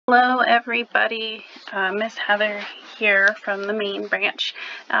Hello everybody, Miss Heather here from the main branch.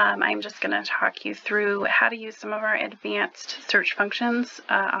 I'm just going to talk you through how to use some of our advanced search functions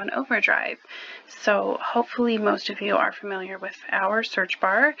on Overdrive. So hopefully most of you are familiar with our search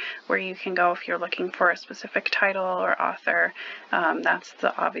bar where you can go if you're looking for a specific title or author. That's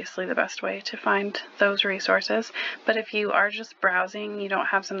obviously the best way to find those resources. But if you are just browsing, you don't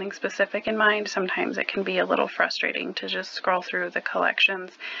have something specific in mind, sometimes it can be a little frustrating to just scroll through the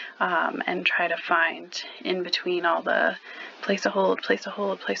collections and try to find in between all the place a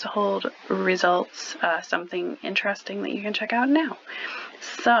hold results something interesting that you can check out now.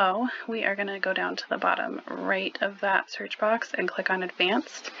 So we are going to go down to the bottom right of that search box and click on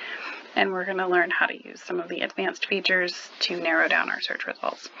Advanced, and we're going to learn how to use some of the advanced features to narrow down our search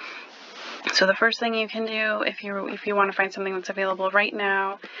results. So the first thing you can do if you want to find something that's available right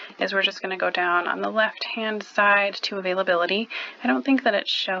now is we're just going to go down on the left hand side to availability. I don't think that it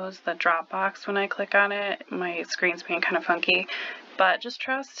shows the drop box when I click on it. My screen's being kind of funky, but just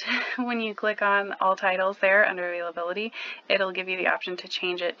trust when you click on all titles there under availability, it'll give you the option to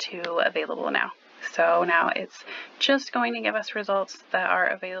change it to available now. So now it's just going to give us results that are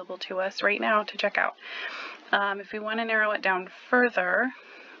available to us right now to check out. If we want to narrow it down further,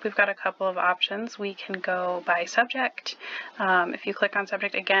 we've got a couple of options. We can go by subject. If you click on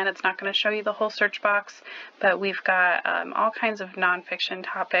subject, again, it's not going to show you the whole search box, but we've got all kinds of nonfiction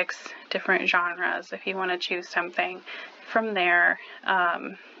topics, different genres, if you want to choose something from there,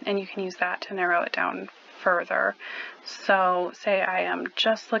 and you can use that to narrow it down further. So say I am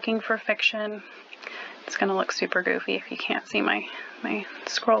just looking for fiction. It's going to look super goofy if you can't see my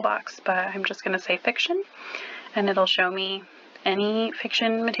scroll box, but I'm just going to say fiction, and it'll show me any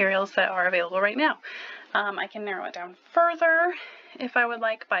fiction materials that are available right now. I can narrow it down further if I would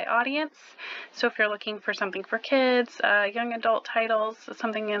like by audience. So if you're looking for something for kids, young adult titles,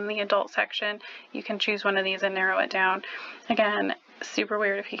 something in the adult section, you can choose one of these and narrow it down. Again, super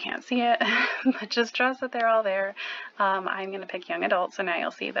weird if you can't see it, but just trust that they're all there. I'm going to pick young adult, so now you'll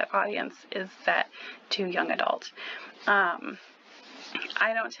see that audience is set to young adult.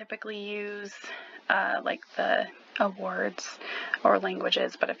 I don't typically use like the awards or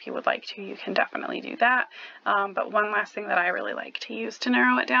languages, but if you would like to, you can definitely do that. But one last thing that I really like to use to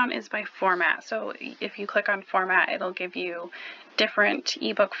narrow it down is by format. So if you click on format, it'll give you different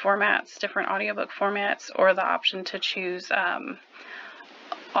ebook formats, different audiobook formats, or the option to choose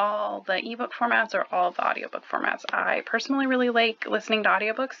all the ebook formats or all the audiobook formats. I personally really like listening to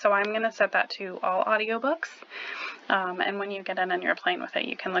audiobooks, so I'm going to set that to all audiobooks. And when you get in and you're playing with it,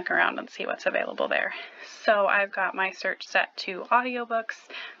 you can look around and see what's available there. So I've got my search set to audiobooks,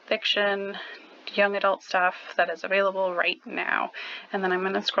 fiction, young adult stuff that is available right now, and then I'm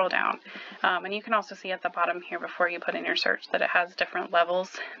going to scroll down, and you can also see at the bottom here before you put in your search that it has different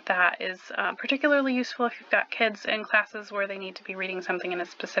levels. That is particularly useful if you've got kids in classes where they need to be reading something in a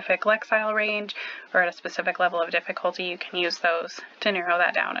specific lexile range or at a specific level of difficulty. You can use those to narrow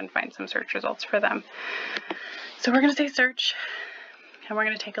that down and find some search results for them. So we're going to say search, and we're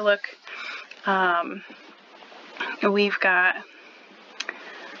going to take a look. We've got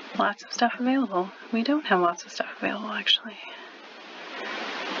lots of stuff available. We don't have lots of stuff available, actually.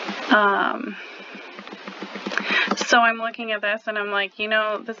 So I'm looking at this and I'm like, you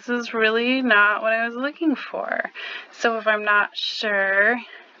know, this is really not what I was looking for. So if I'm not sure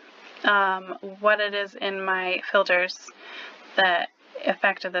what it is in my filters that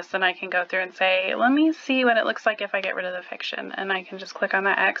affected this, then I can go through and say, let me see what it looks like if I get rid of the fiction, and I can just click on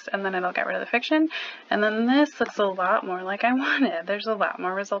that X and then it'll get rid of the fiction, and then this looks a lot more like I wanted. There's a lot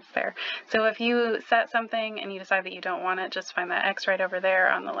more results there. So if you set something and you decide that you don't want it, just find that X right over there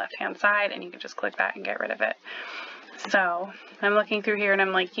on the left hand side and you can just click that and get rid of it. So I'm looking through here and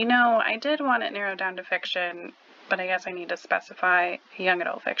I'm like, you know, I did want it narrowed down to fiction, but I guess I need to specify young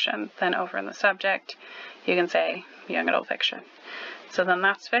adult fiction. Then over in the subject you can say young adult fiction. So then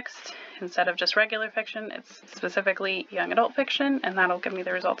that's fixed. Instead of just regular fiction, it's specifically young adult fiction, and that'll give me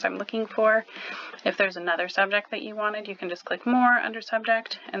the results I'm looking for. If there's another subject that you wanted, you can just click more under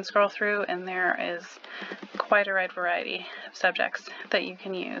subject and scroll through, and there is quite a wide variety of subjects that you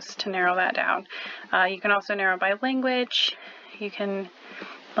can use to narrow that down. You can also narrow by language. You can,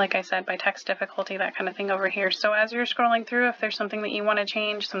 like I said, by text difficulty, that kind of thing over here. So as you're scrolling through, if there's something that you want to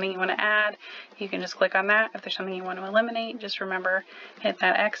change, something you want to add, you can just click on that. If there's something you want to eliminate, just remember, hit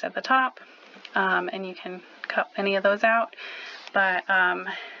that X at the top, and you can cut any of those out. But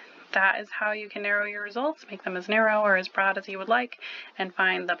that is how you can narrow your results, make them as narrow or as broad as you would like, and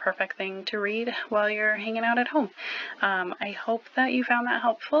find the perfect thing to read while you're hanging out at home. I hope that you found that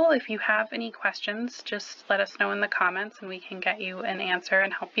helpful. If you have any questions, just let us know in the comments and we can get you an answer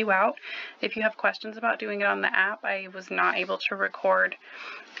and help you out. If you have questions about doing it on the app, I was not able to record.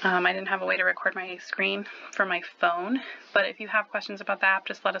 I didn't have a way to record my screen for my phone, but if you have questions about the app,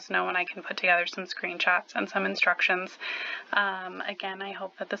 just let us know and I can put together some screenshots and some instructions. Again, I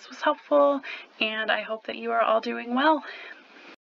hope that this was helpful, and I hope that you are all doing well.